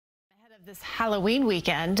This Halloween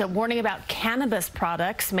weekend, a warning about cannabis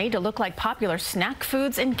products made to look like popular snack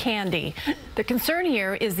foods and candy. The concern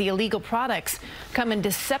here is the illegal products come in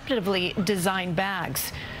deceptively designed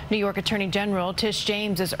bags. New York Attorney General Tish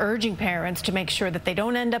James is urging parents to make sure that they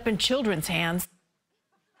don't end up in children's hands.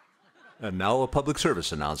 And now a public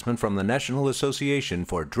service announcement from the National Association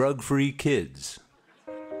for Drug-Free Kids.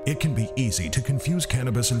 It can be easy to confuse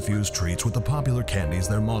cannabis-infused treats with the popular candies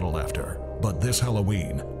they're modeled after. But this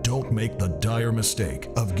Halloween, don't make the dire mistake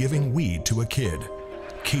of giving weed to a kid.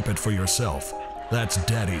 Keep it for yourself. That's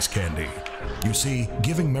daddy's candy. You see,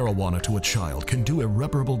 giving marijuana to a child can do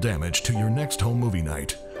irreparable damage to your next home movie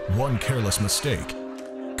night. One careless mistake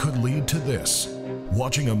could lead to this.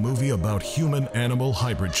 Watching a movie about human-animal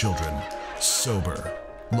hybrid children. Sober.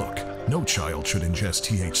 Look, no child should ingest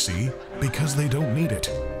THC because they don't need it.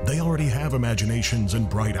 They already have imaginations and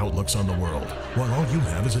bright outlooks on the world, while all you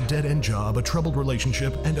have is a dead-end job, a troubled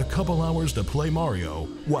relationship, and a couple hours to play Mario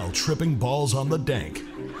while tripping balls on the dank.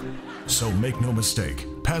 So make no mistake,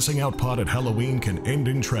 passing out pot at Halloween can end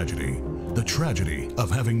in tragedy. The tragedy of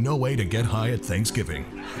having no way to get high at Thanksgiving.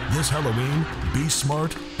 This Halloween, be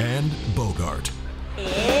smart and Bogart.